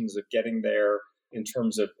calculations of getting there in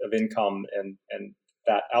terms of income and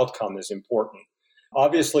that outcome is important.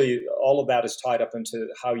 Obviously, all of that is tied up into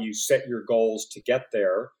how you set your goals to get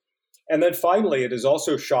there. And then finally, it is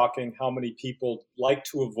also shocking how many people like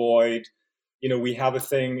to avoid, we have a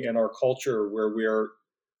thing in our culture where we're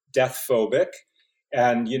death phobic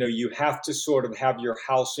and, you have to sort of have your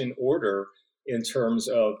house in order in terms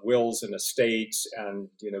of wills and estates, and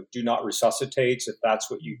do not resuscitates if that's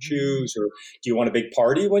what you choose, or do you want a big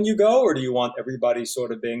party when you go, or do you want everybody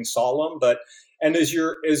sort of being solemn? But and is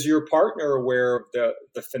your partner aware of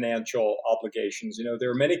the financial obligations?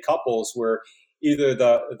 There are many couples where either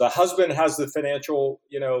the husband has the financial,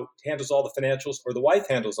 handles all the financials, or the wife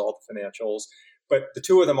handles all the financials, but the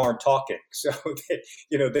two of them aren't talking. So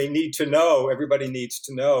they need to know. Everybody needs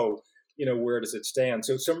to know, where does it stand?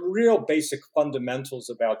 So some real basic fundamentals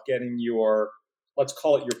about getting your, let's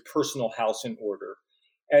call it, your personal house in order.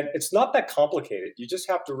 And it's not that complicated. You just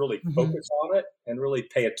have to really Hmm. focus on it and really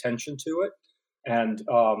pay attention to it. And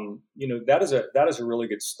that is a really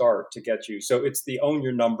good start to get you. So it's the own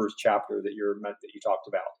your numbers chapter that you talked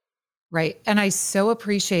about. Right. And I so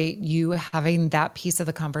appreciate you having that piece of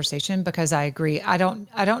the conversation because I agree. I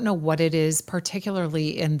don't know what it is,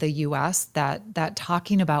 particularly in the US, that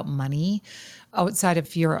talking about money outside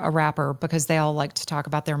if you're a rapper, because they all like to talk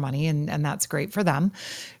about their money and that's great for them.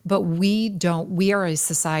 But we are a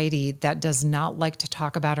society that does not like to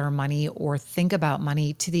talk about our money or think about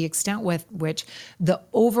money to the extent with which the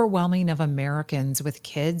overwhelming of Americans with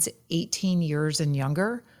kids 18 years and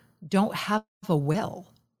younger don't have a will.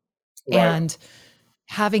 Right. And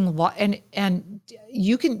and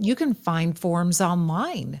you can find forms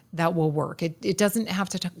online that will work. It doesn't have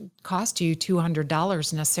to cost you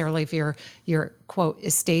 $200 necessarily if your quote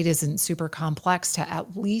estate isn't super complex to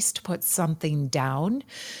at least put something down.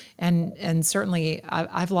 And certainly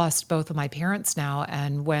I've lost both of my parents now.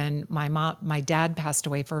 And when my dad passed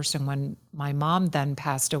away first, and when my mom then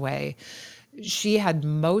passed away, she had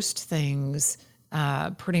most things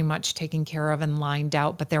pretty much taken care of and lined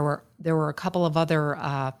out. But there were a couple of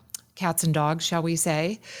other cats and dogs, shall we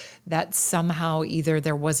say, that somehow either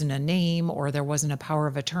there wasn't a name or there wasn't a power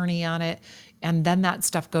of attorney on it, and then that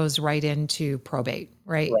stuff goes right into probate,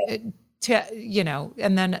 right? Right.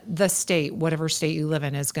 And then the state, whatever state you live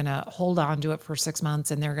in, is going to hold on to it for 6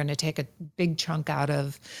 months, and they're going to take a big chunk out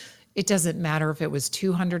of. It doesn't matter if it was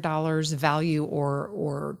 $200 value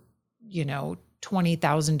or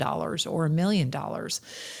 $20,000 or $1 million.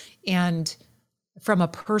 And from a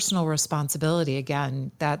personal responsibility,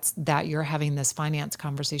 again, that you're having this finance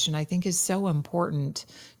conversation, I think is so important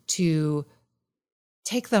to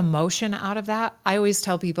take the emotion out of that. I always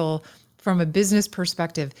tell people from a business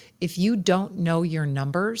perspective, if you don't know your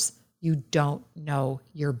numbers, you don't know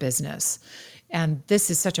your business. And this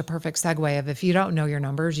is such a perfect segue of, if you don't know your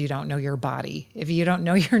numbers, you don't know your body. If you don't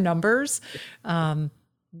know your numbers,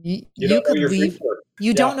 You you don't know could your leave. future.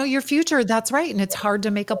 You Yeah. don't know your future. That's right. And it's hard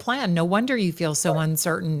to make a plan. No wonder you feel so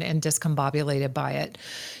uncertain and discombobulated by it.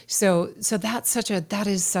 So that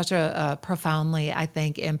is such a profoundly, I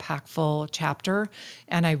think, impactful chapter.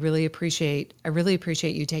 And I really appreciate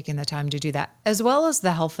you taking the time to do that, as well as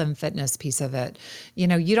the health and fitness piece of it. You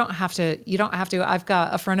don't have to. I've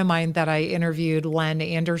got a friend of mine that I interviewed, Len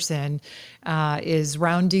Anderson, is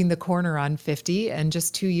rounding the corner on 50. And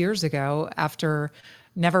just 2 years ago, after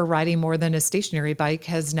never riding more than a stationary bike,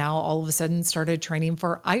 has now all of a sudden started training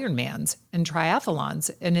for Ironmans and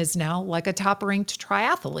triathlons and is now like a top ranked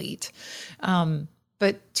triathlete.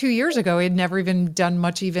 But 2 years ago, he had never even done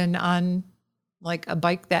much even on like a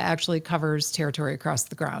bike that actually covers territory across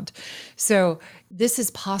the ground. So this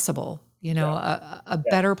is possible. Yeah. A Yeah.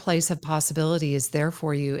 better place of possibility is there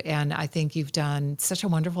for you. And I think you've done such a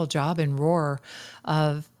wonderful job in Roar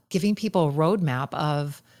of giving people a roadmap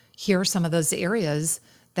of, here are some of those areas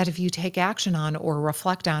that if you take action on or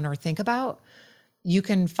reflect on or think about, you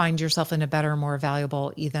can find yourself in a better, more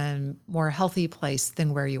valuable, even more healthy place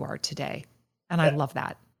than where you are today. And I Yeah. love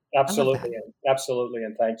that. I love Absolutely, that. and absolutely,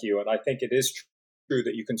 and thank you. And I think it is true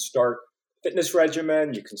that you can start fitness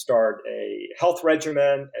regimen, you can start a health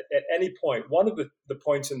regimen at any point. One of the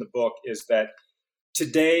points in the book is that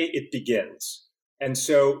today it begins. And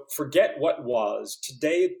so forget what was.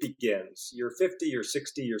 Today it begins. You're 50, you're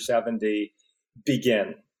 60, you're 70,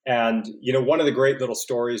 begin. And one of the great little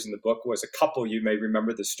stories in the book was a couple. You may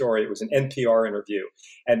remember the story. It was an NPR interview,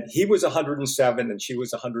 and he was 107 and she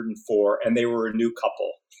was 104, and they were a new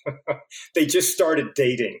couple. They just started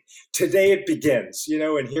dating. Today it begins,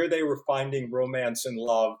 and here they were finding romance and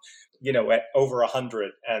love, at over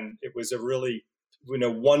 100, and it was a really,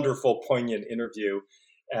 wonderful, poignant interview,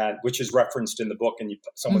 and which is referenced in the book, and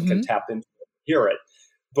someone can Hmm. tap into it, hear it.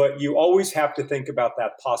 But you always have to think about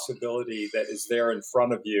that possibility that is there in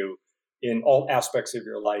front of you in all aspects of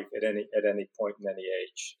your life at any point in any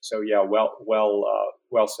age. So yeah,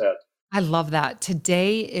 well said. I love that.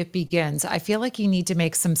 Today it begins. I feel like you need to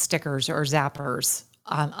make some stickers or zappers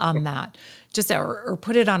on that. Just or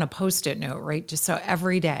put it on a post-it note, right? Just so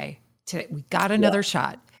every day, we got Yeah, another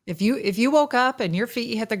shot. If you woke up and your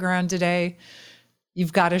feet hit the ground today,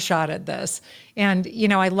 you've got a shot at this. And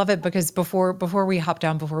I love it because before we hopped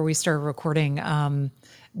on, before we started recording,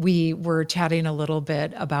 we were chatting a little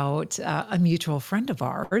bit about a mutual friend of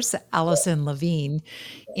ours, Allison Levine,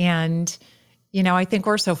 and I think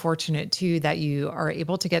we're so fortunate too that you are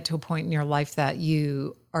able to get to a point in your life that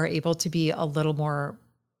you are able to be a little more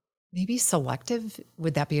maybe selective.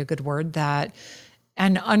 Would that be a good word? That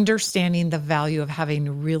and understanding the value of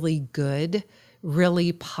having really good,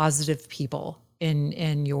 really positive people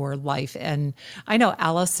in your life. And I know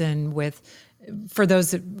Allison, for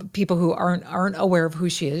those people who aren't aware of who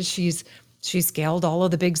she is, she's scaled all of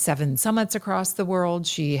the big 7 summits across the world.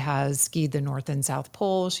 She has skied the North and South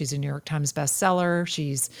Pole. She's a New York Times bestseller.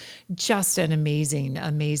 She's just an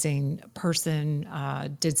amazing person.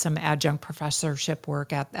 Did some adjunct professorship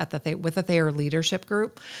work with the Thayer Leadership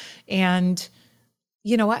Group. And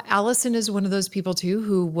you know what? Allison is one of those people too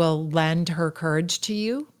who will lend her courage to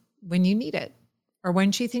you when you need it or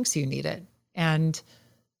when she thinks you need it. And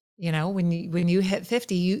when you hit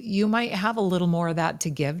 50, you might have a little more of that to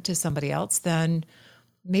give to somebody else than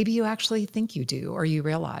maybe you actually think you do or you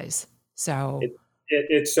realize. So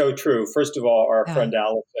it's so true. First of all, our yeah. friend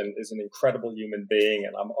Allison is an incredible human being,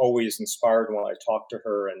 and I'm always inspired when I talk to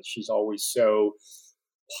her, and she's always so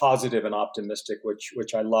positive and optimistic,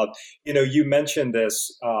 which I love. You mentioned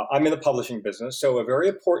this. I'm in the publishing business, so a very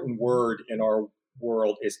important word in our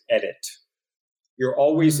world is edit. You're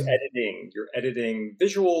always Mm. editing. You're editing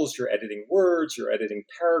visuals, you're editing words, you're editing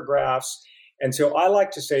paragraphs. And so I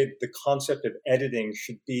like to say the concept of editing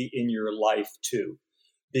should be in your life too,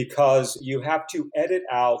 because you have to edit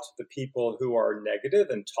out the people who are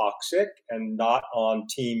negative and toxic and not on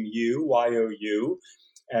team you, YOU.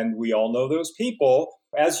 And we all know those people.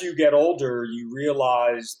 As you get older, you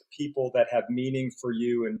realize the people that have meaning for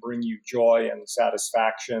you and bring you joy and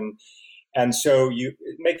satisfaction. And so you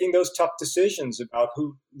making those tough decisions about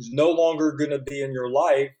who's no longer going to be in your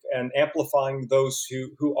life and amplifying those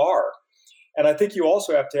who are. And I think you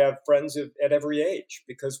also have to have friends at every age,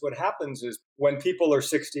 because what happens is when people are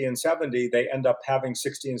 60 and 70, they end up having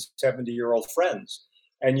 60 and 70-year-old friends.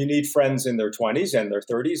 And you need friends in their 20s and their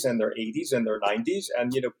 30s and their 80s and their 90s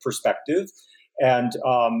and, perspective. And,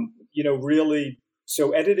 really,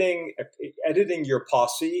 so editing your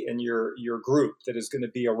posse and your group that is going to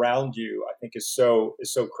be around you, I think is so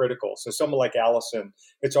critical. So someone like Allison,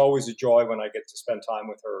 it's always a joy when I get to spend time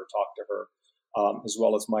with her or talk to her. As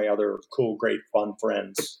well as my other cool, great, fun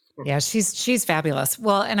friends. Yeah, she's fabulous.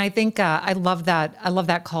 Well, and I think I love that. I love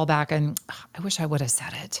that callback, and I wish I would have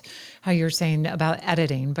said it. How you're saying about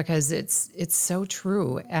editing, because it's so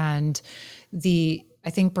true. And I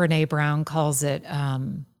think Brene Brown calls it,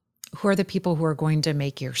 who are the people who are going to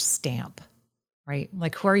make your stamp, right?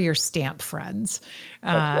 Like, who are your stamp friends?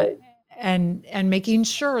 That's right. And making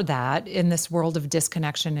sure that in this world of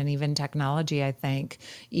disconnection and even technology, I think,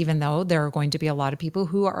 even though there are going to be a lot of people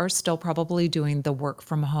who are still probably doing the work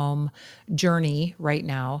from home journey right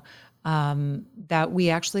now, that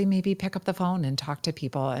we actually maybe pick up the phone and talk to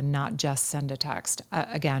people and not just send a text.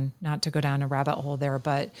 Again, not to go down a rabbit hole there,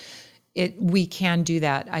 but we can do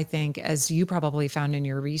that. I think, as you probably found in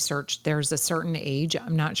your research, there's a certain age,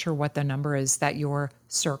 I'm not sure what the number is, that your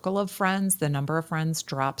circle of friends, the number of friends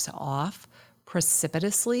drops off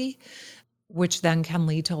precipitously, which then can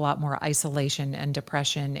lead to a lot more isolation and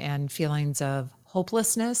depression and feelings of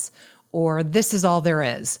hopelessness, or this is all there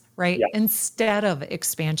is, right? Yeah. Instead of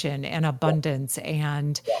expansion and abundance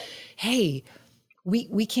and, Yeah. hey,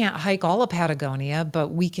 we can't hike all of Patagonia, but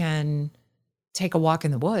we can take a walk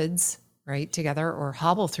in the woods, right, together, or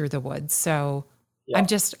hobble through the woods. So Yeah.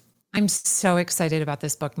 I'm so excited about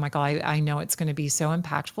this book, Michael. I know it's going to be so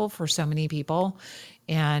impactful for so many people,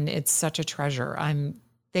 and it's such a treasure.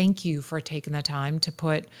 Thank you for taking the time to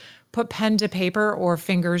put pen to paper or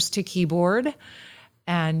fingers to keyboard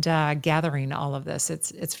and gathering all of this.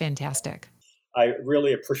 It's fantastic. I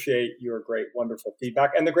really appreciate your great, wonderful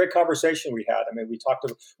feedback and the great conversation we had. I mean,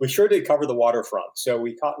 we sure did cover the waterfront. So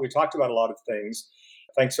we talked about a lot of things.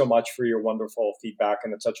 Thanks so much for your wonderful feedback,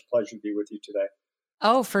 and it's such a pleasure to be with you today.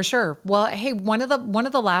 Oh, for sure. Well, hey, one of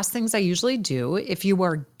the last things I usually do, if you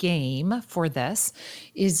are game for this,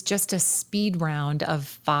 is just a speed round of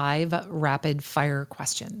 5 rapid fire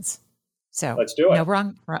questions. So Let's do it. no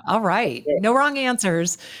wrong. All right. No wrong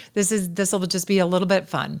answers. This will just be a little bit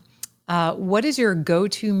fun. What is your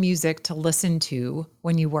go-to music to listen to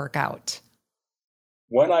when you work out?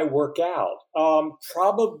 When I work out,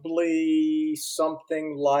 probably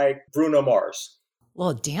something like Bruno Mars.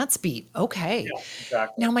 Well, dance beat. Okay. Yeah,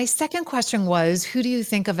 exactly. Now, my second question was, who do you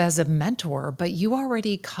think of as a mentor? But you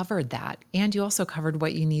already covered that. And you also covered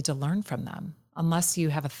what you need to learn from them, unless you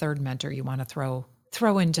have a third mentor you want to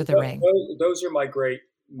throw into the ring. Those are my great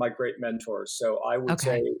mentors. So I would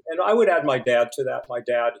say, Okay. and I would add my dad to that. My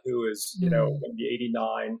dad, who is Mm, going to be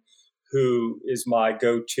 89, who is my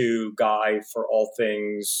go-to guy for all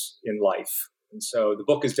things in life. And so the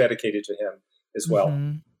book is dedicated to him as well.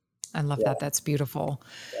 hmm I love Yeah, that. That's beautiful.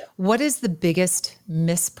 yeah. What is the biggest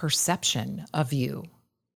misperception of you?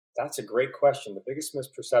 That's a great question. The biggest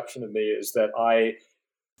misperception of me is that I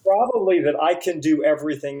can do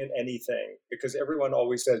everything and anything, because everyone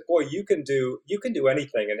always says, "Boy, you can do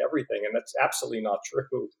anything and everything," and that's absolutely not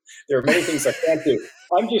true. There are many things I can't do.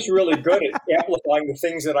 I'm just really good at amplifying the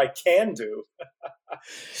things that I can do.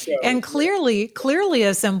 So, And clearly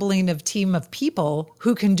assembling a team of people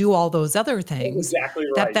who can do all those other things exactly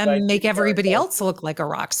that right. Thank then you, make Karen. everybody Thank else look like a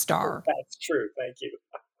rock you. star. That's true. Thank you.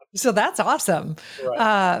 So that's awesome. Right.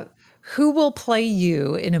 Uh, who will play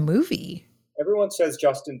you in a movie? Everyone says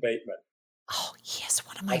Justin Bateman. Oh, he is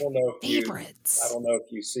one of I my don't know if you I favorites. don't know if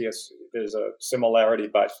you see us there's a similarity,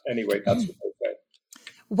 but anyway, that's what they say.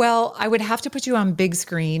 Well, I would have to put you on big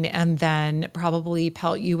screen and then probably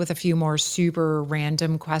pelt you with a few more super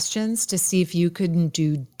random questions to see if you couldn't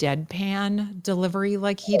do deadpan delivery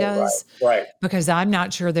like he Oh, right, does, right. because I'm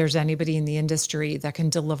not sure there's anybody in the industry that can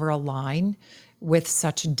deliver a line with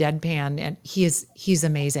such deadpan, and he's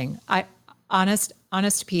amazing.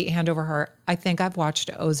 Honest Pete, hand over heart, I think I've watched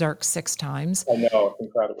Ozark 6 times. I know, it's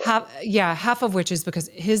incredible. Half of which is because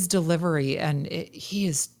his delivery, and he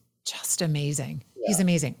is just amazing. Yeah, He's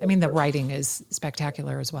amazing. I that's mean, the true. writing is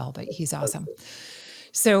spectacular as well, but he's That's awesome. true.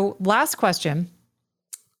 So, last question.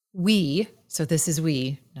 So this is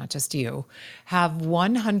we, not just you, have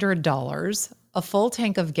 $100, a full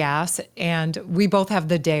tank of gas, and we both have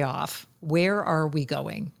the day off. Where are we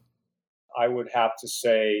going? I would have to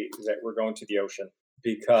say that we're going to the ocean,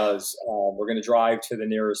 because we're going to drive to the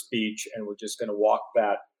nearest beach, and we're just going to walk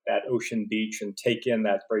that ocean beach and take in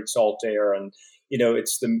that great salt air. And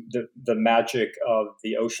it's the magic of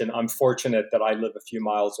the ocean. I'm fortunate that I live a few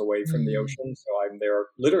miles away from the Mm. ocean, so I'm there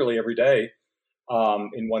literally every day,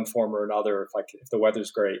 in one form or another. If the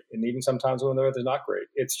weather's great, and even sometimes when the weather's not great,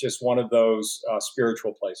 it's just one of those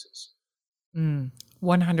spiritual places. Mm,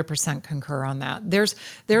 100% concur on that. There's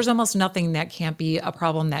almost nothing that can't be a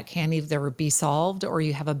problem that can either be solved, or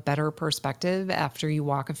you have a better perspective after you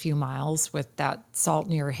walk a few miles with that salt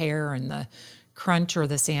in your hair and the crunch or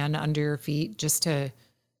the sand under your feet. Just to,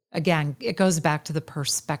 again, it goes back to the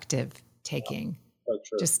perspective taking. So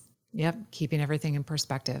true. Just, yep, keeping everything in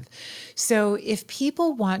perspective. So if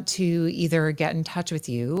people want to either get in touch with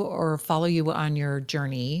you or follow you on your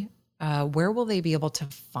journey, where will they be able to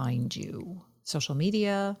find you? Social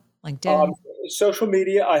media, Um, LinkedIn? Social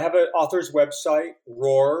media, I have an author's website,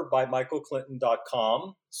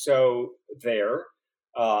 roarbymichaelclinton.com. So there,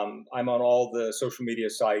 I'm on all the social media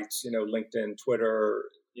sites, LinkedIn, Twitter,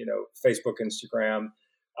 Facebook, Instagram.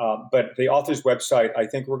 But the author's website, I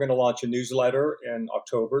think we're going to launch a newsletter in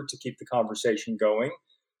October to keep the conversation going.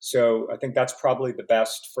 So I think that's probably the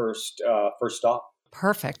best first stop.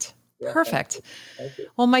 Perfect. Yeah, thank Perfect. you. Thank you.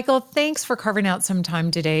 Well, Michael, thanks for carving out some time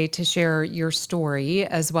today to share your story,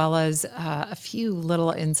 as well as a few little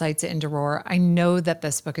insights into Roar. I know that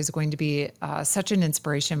this book is going to be such an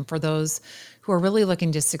inspiration for those who are really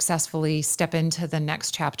looking to successfully step into the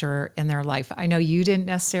next chapter in their life. I know you didn't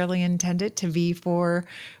necessarily intend it to be for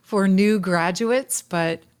new graduates,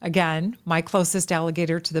 but again, my closest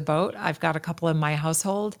alligator to the boat. I've got a couple in my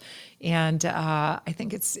household, and I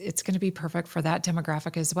think it's going to be perfect for that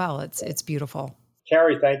demographic as well. It's beautiful.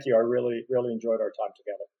 Carrie, thank you. I really, really enjoyed our time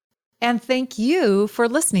together. And thank you for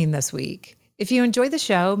listening this week. If you enjoy the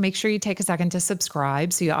show, make sure you take a second to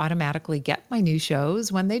subscribe so you automatically get my new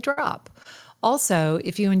shows when they drop. Also,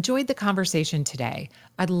 if you enjoyed the conversation today,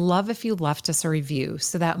 I'd love if you left us a review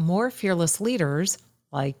so that more fearless leaders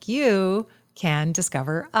like you can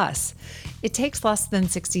discover us. It takes less than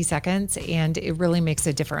 60 seconds and it really makes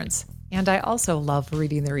a difference. And I also love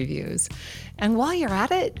reading the reviews. And while you're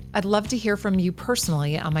at it, I'd love to hear from you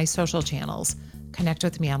personally on my social channels. Connect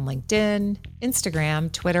with me on LinkedIn,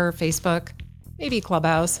 Instagram, Twitter, Facebook, maybe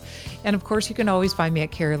Clubhouse. And of course, you can always find me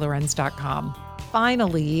at carrielorenz.com.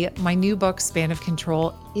 Finally, my new book, Span of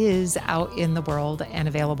Control, is out in the world and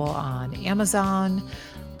available on Amazon,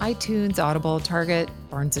 iTunes, Audible, Target,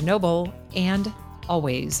 Barnes & Noble, and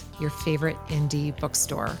always your favorite indie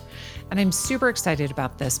bookstore. And I'm super excited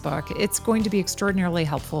about this book. It's going to be extraordinarily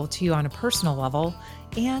helpful to you on a personal level,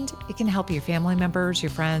 and it can help your family members, your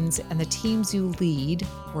friends, and the teams you lead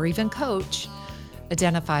or even coach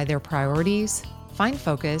identify their priorities, find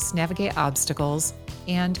focus, navigate obstacles,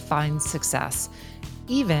 and find success,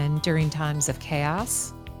 even during times of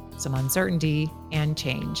chaos, some uncertainty, and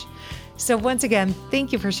change. So once again,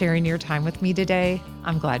 thank you for sharing your time with me today.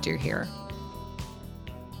 I'm glad you're here.